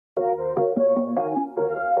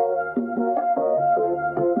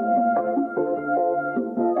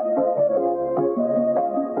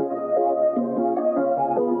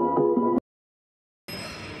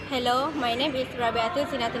My name is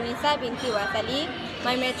DPB3063 binti Wasali.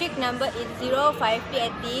 My matric number is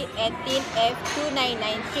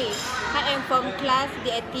 05DAT18F2993. I am from class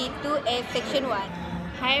DAT2A section 1.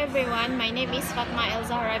 Hi everyone, my name is Fatma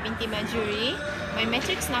El-Zahra binti Majuri. My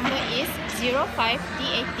matrix number is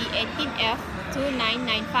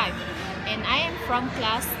 05DAT18F2995 and I am from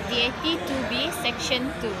class DAT2B section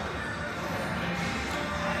 2.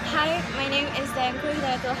 Hi, my name is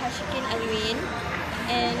DPB3063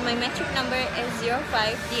 and my matric number is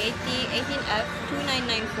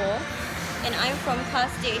 05DAT18F2994 and I am from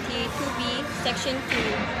class DAT2B section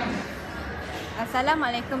 2.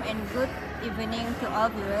 Assalamualaikum and good evening to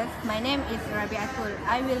all viewers. My name is Rabiatul.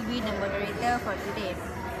 I will be the moderator for today.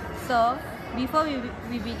 So, before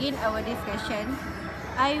we begin our discussion,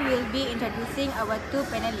 I will be introducing our two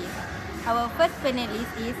panelists. Our first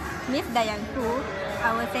panelist is Miss Dayangku.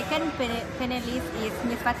 Our second panelist is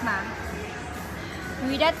Miss Fatma.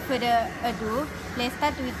 Without further ado, let's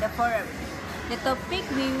start with the forum. The topic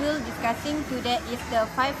we will discussing today is the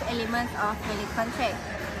 5 elements of valid contract.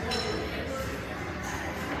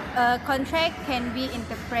 A contract can be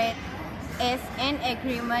interpreted as an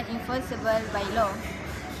agreement enforceable by law.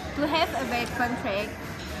 To have a valid contract,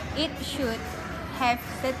 it should have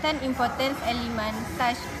certain important elements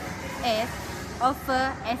such as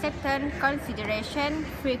offer, acceptance, consideration,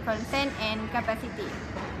 free consent, and capacity.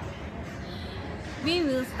 We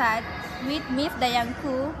will start with Ms.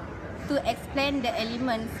 Dayangku to explain the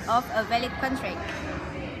elements of a valid contract.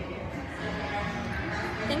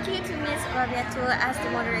 Thank you to Ms. Rabiatul as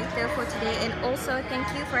the moderator for today, and also thank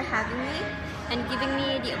you for having me and giving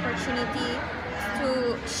me the opportunity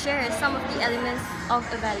to share some of the elements of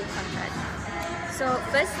a valid contract. So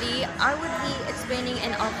firstly, I would be explaining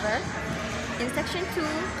an offer. In Section 2,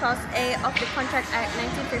 Clause A of the Contract Act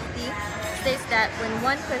 1950 states that when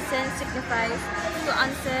one person signifies to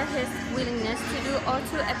answer his willingness to do or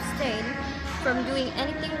to abstain from doing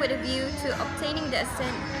anything with a view to obtaining the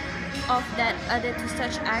assent of that other to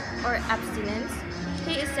such act or abstinence,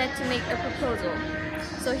 he is said to make a proposal.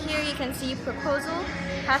 So here you can see proposal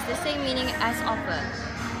has the same meaning as offer.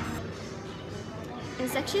 In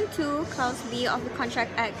Section 2, Clause B of the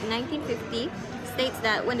Contract Act 1950 states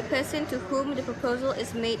that when the person to whom the proposal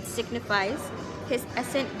is made signifies his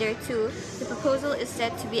assent thereto, the proposal is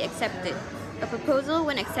said to be accepted. A proposal,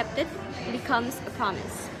 when accepted, becomes a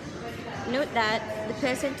promise. Note that the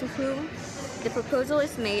person to whom the proposal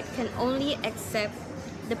is made can only accept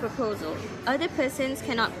the proposal. Other persons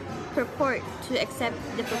cannot purport to accept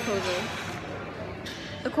the proposal.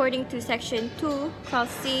 According to Section 2,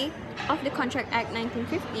 Clause C of the Contract Act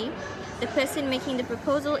 1950, the person making the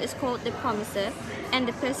proposal is called the promiser, and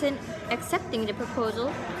the person accepting the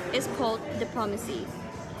proposal is called the promisee.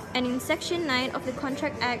 And in Section 9 of the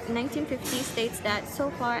Contract Act 1950 states that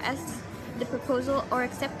so far as the proposal or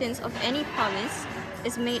acceptance of any promise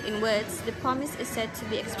is made in words, the promise is said to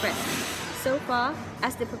be expressed. So far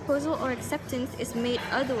as the proposal or acceptance is made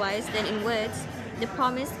otherwise than in words, the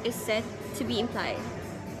promise is said to be implied.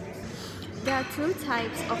 There are two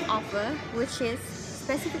types of offer, which is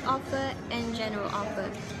specific offer and general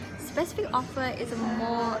offer. Specific offer is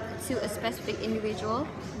more to a specific individual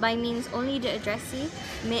by means only the addressee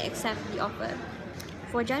may accept the offer.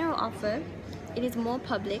 For general offer, it is more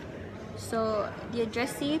public, so the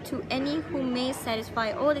addressee to any who may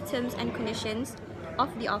satisfy all the terms and conditions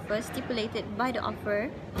of the offer stipulated by the offerer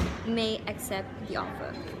may accept the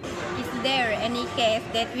offer. Is there any case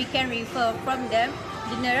that we can refer from the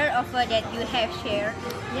general offer that you have shared?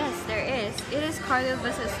 Yes, there is. It is Carlo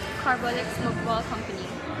versus Carbolic Smokeball Company.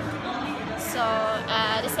 So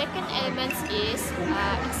the second element is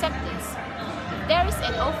acceptance. If there is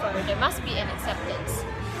an offer, there must be an acceptance.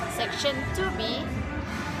 Section 2B,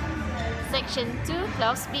 Section 2,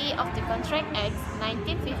 Clause B of the Contract Act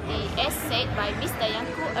 1950, as said by Ms.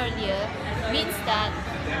 Dayangku earlier, means that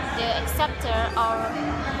the acceptor or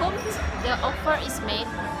whom the offer is made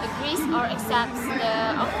agrees or accepts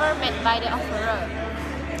the offer made by the offerer.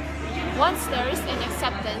 Once there is an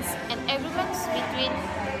acceptance, an agreement between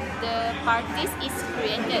the parties is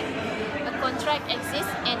created. A contract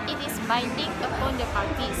exists and it is binding upon the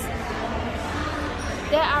parties.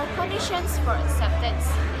 There are conditions for acceptance.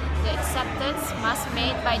 The acceptance must be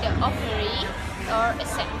made by the offeree or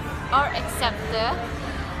acceptor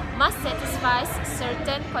must satisfy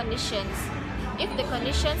certain conditions. If the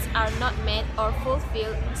conditions are not met or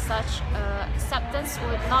fulfilled, such acceptance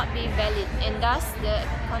would not be valid, and thus the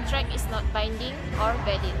contract is not binding or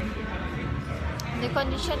valid. The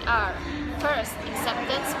conditions are: first,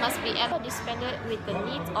 acceptance must be dispensed with the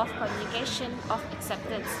need of communication of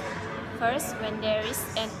acceptance. occurs when there is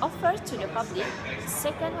an offer to the public.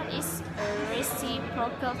 Second one is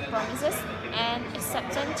reciprocal promises and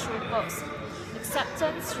acceptance through post.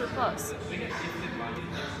 Acceptance through post.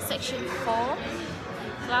 Section 4,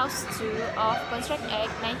 Clause 2 of Contract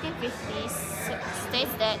Act 1950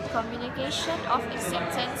 states that communication of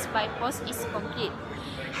acceptance by post is complete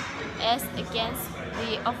as against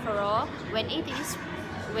the offeror when it is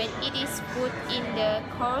put in the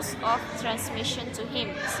course of transmission to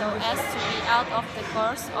him so as to be out of the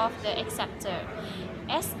course of the acceptor,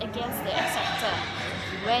 as against the acceptor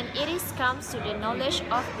when it comes to the knowledge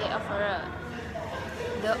of the offerer.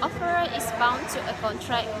 The offerer is bound to a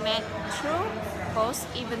contract made through post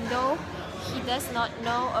even though he does not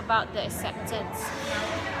know about the acceptance.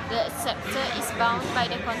 The acceptor is bound by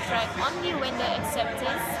the contract only when the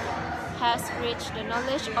acceptance has reached the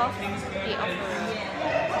knowledge of the offerer.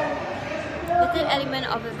 The third element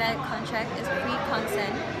of a valid contract is free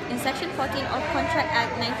consent. In Section 14 of Contract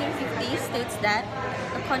Act 1950 states that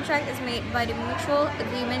a contract is made by the mutual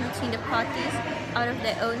agreement between the parties out of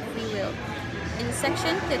their own free will. In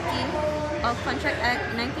Section 13 of Contract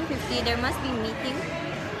Act 1950, there must be meeting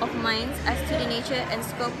of minds as to the nature and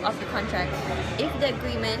scope of the contract. If the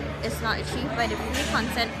agreement is not achieved by the free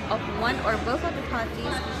consent of one or both of the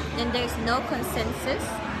parties, then there is no consensus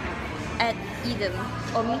at either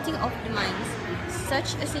or meeting of the minds.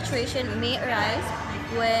 Such a situation may arise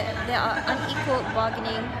where there are unequal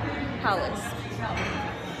bargaining powers.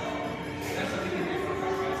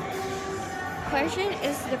 Coercion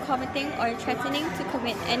is the committing or threatening to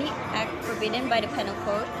commit any act forbidden by the penal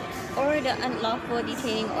code, or the unlawful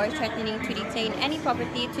detaining or threatening to detain any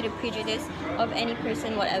property to the prejudice of any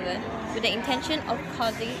person whatever, with the intention of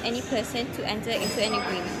causing any person to enter into an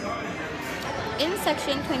agreement. In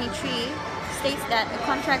Section 23 states that a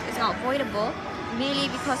contract is not voidable merely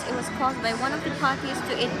because it was caused by one of the parties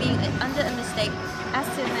to it being under a mistake as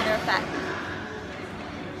to a matter of fact.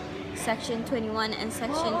 Section 21 and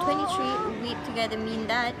Section 23 read together mean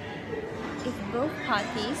that if both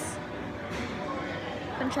parties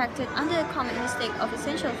contracted under a common mistake of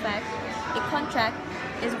essential fact, a contract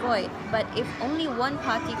is void. But if only one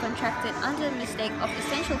party contracted under a mistake of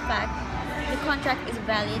essential fact, the contract is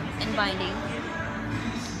valid and binding.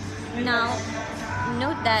 Now,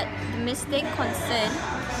 note that the mistake concerned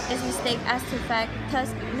is mistake as to fact plus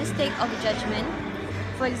mistake of judgment,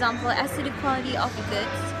 for example, as to the quality of the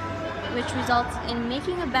goods, which results in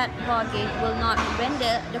making a bad bargain will not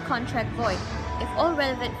render the contract void if all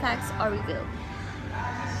relevant facts are revealed.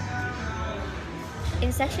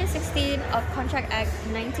 In Section 16 of Contract Act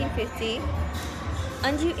 1950,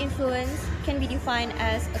 undue influence can be defined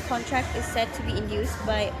as a contract is said to be induced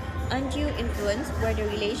by undue influence where the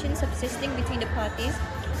relations subsisting between the parties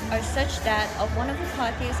are such that one of the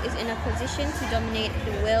parties is in a position to dominate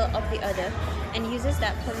the will of the other and uses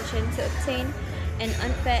that position to obtain an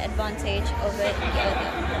unfair advantage over the other.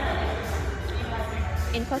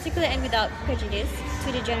 In particular and without prejudice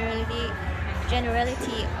to the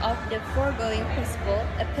generality of the foregoing principle,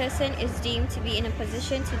 a person is deemed to be in a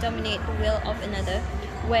position to dominate the will of another,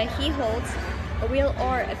 where he holds a real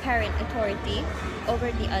or apparent authority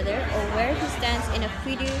over the other, or where he stands in a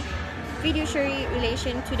fiduciary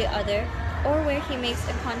relation to the other, or where he makes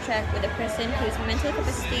a contract with a person whose mental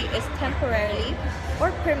capacity is temporarily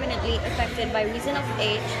or permanently affected by reason of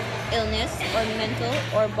age, illness, or mental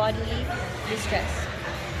or bodily distress.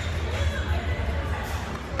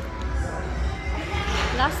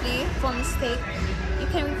 Lastly, for mistake, you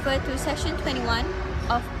can refer to Section 21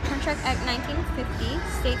 of Contract Act 1950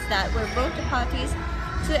 states that where both the parties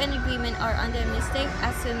to an agreement are under a mistake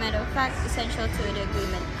as to a matter of fact essential to the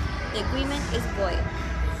agreement is void.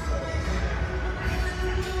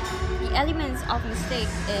 The elements of mistake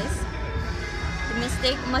is the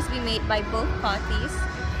mistake must be made by both parties.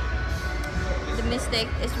 The mistake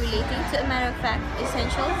is relating to a matter of fact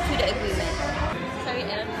essential to the agreement. Sorry,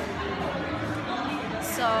 Ellen.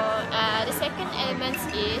 So the second element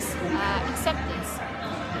is acceptance.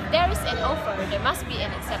 If there is an offer, there must be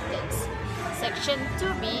an acceptance. Section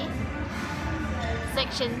 2B,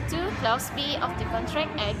 Section 2, Clause B of the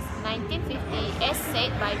Contract Act 1950, as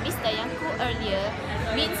said by Ms. Dayanku earlier,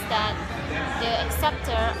 means that the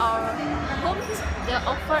acceptor or whom the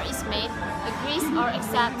offer is made agrees or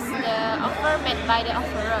accepts the offer made by the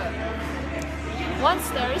offerer. Once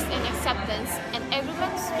there is an acceptance, an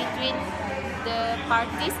agreement between the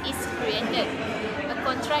parties is created. A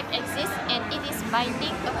contract exists and it is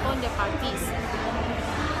binding upon the parties.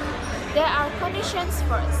 There are conditions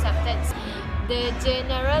for acceptance. The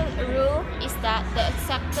general rule is that the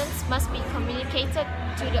acceptance must be communicated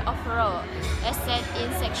to the offeror, as said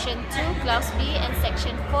in Section 2, Clause B and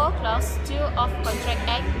Section 4, Clause 2 of Contract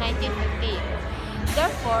Act 1950.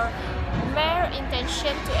 Therefore, mere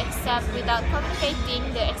intention to accept without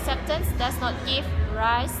communicating the acceptance does not give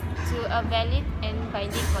rise to a valid and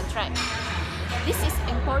binding contract. This is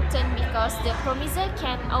important because the promisor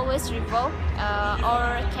can always revoke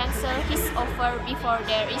or cancel his offer before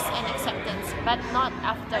there is an acceptance, but not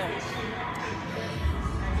after.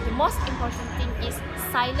 The most important thing is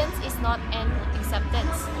silence is not an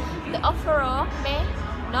acceptance. The offeror may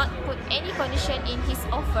not put any condition in his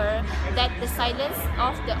offer that the silence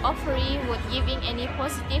of the offeree would giving any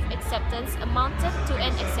positive acceptance amounted to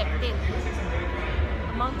an acceptance.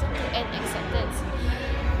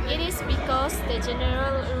 It is because the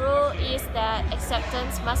general rule is that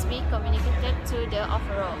acceptance must be communicated to the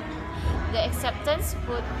offeror. The acceptance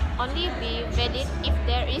would only be valid if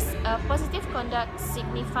there is a positive conduct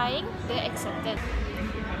signifying the acceptance.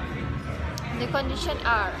 The conditions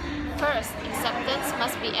are: first, acceptance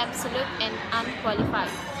must be absolute and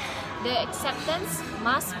unqualified. The acceptance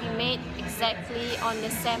must be made exactly on the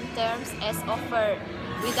same terms as offered,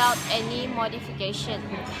 without any modification.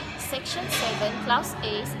 Section 7, Clause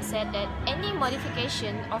A said that any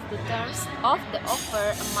modification of the terms of the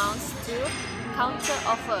offer amounts to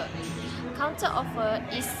counter-offer. Counter-offer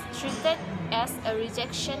is treated as a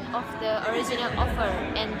rejection of the original offer,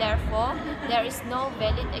 and therefore there is no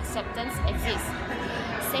valid acceptance exists.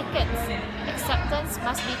 Second, acceptance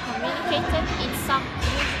must be communicated in some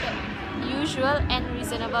usual and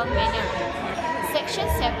reasonable manner. Section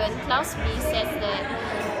 7, Clause B says that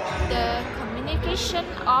the communication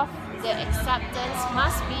of the acceptance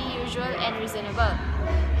must be usual and reasonable.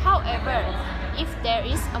 However, if there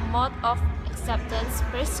is a mode of acceptance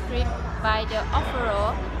prescribed by the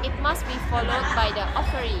offeror, it must be followed by the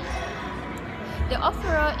offeree. The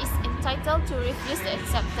offeror is entitled to refuse the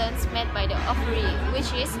acceptance made by the offeree,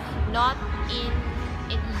 which is not in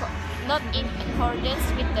accordance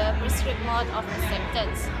with the prescribed mode of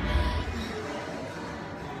acceptance.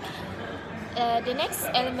 The next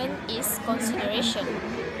element is consideration.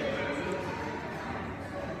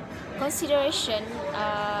 Consideration,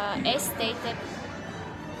 as stated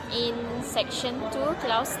in Section 2,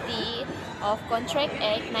 Clause D of Contract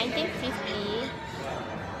Act 1950,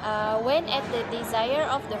 when at the desire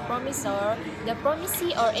of the promisor, the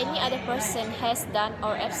promisee or any other person has done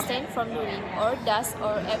or abstained from doing, or does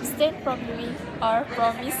or abstain from doing, or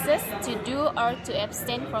promises to do or to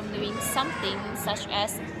abstain from doing something, such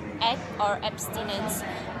as act or abstinence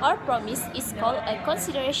or promise, is called a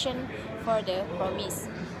consideration for the promise.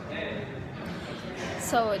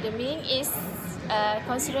 So the meaning is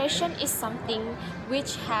consideration is something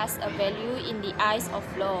which has a value in the eyes of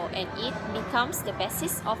law, and it becomes the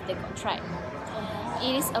basis of the contract.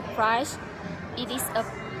 It is a price. It is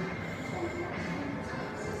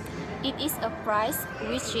a price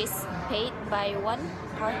which is paid by one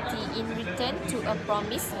party in return to a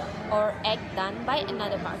promise or act done by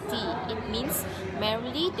another party. It means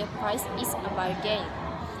merely the price is a bargain.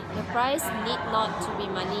 The price need not to be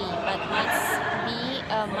money, but must be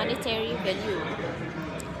a monetary value.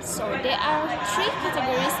 So there are three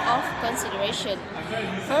categories of consideration.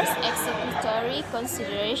 First, executory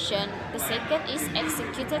consideration. The second is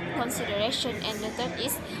executed consideration, and the third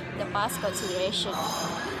is the past consideration.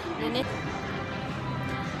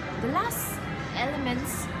 The last element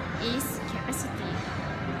is capacity.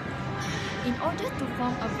 In order to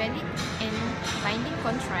form a valid and binding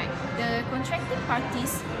contract, the contracting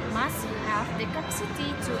parties must have the capacity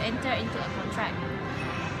to enter into a contract.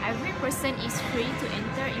 Every person is free to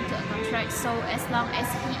enter into a contract so as long as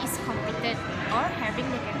he is competent or having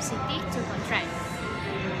the capacity to contract.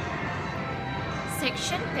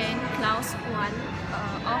 Section 10, Clause 1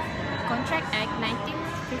 of Contract Act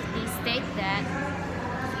 1950 states that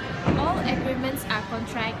all agreements are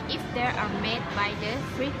contract if they are made by the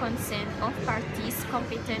free consent of parties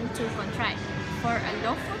competent to contract, for a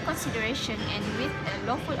lawful consideration and with a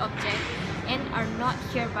lawful object, and are not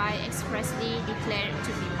hereby expressly declared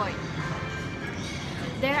to be void.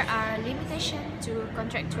 There are limitations to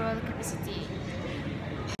contractual capacity.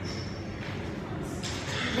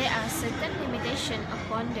 There are certain limitations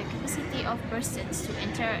upon the capacity of persons to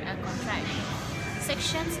enter a contract.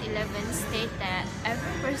 Sections 11 state that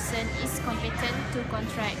every person is competent to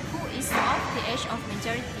contract who is of the age of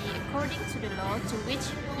majority according to the law to which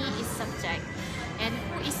he is subject, and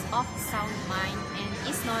who is of sound mind and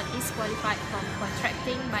is not disqualified from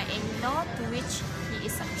contracting by any law to which he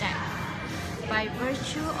is subject. By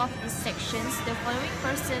virtue of these sections, the following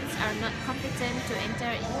persons are not competent to enter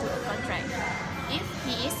into a contract: if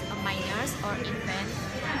he is a minor or infant,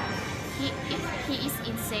 if he is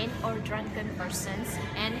insane or drunken persons,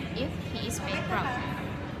 and if he is bankrupt.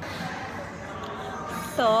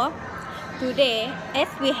 So, today, as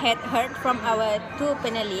we had heard from our two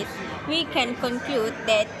panelists, we can conclude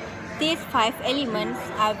that these 5 elements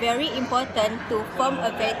are very important to form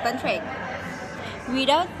a valid contract.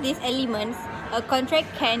 Without these elements, a contract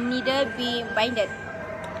can neither be binded.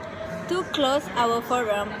 To close our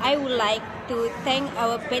forum, I would like to thank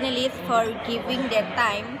our panelists for giving their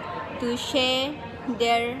time to share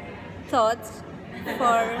their thoughts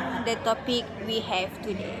for the topic we have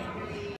today.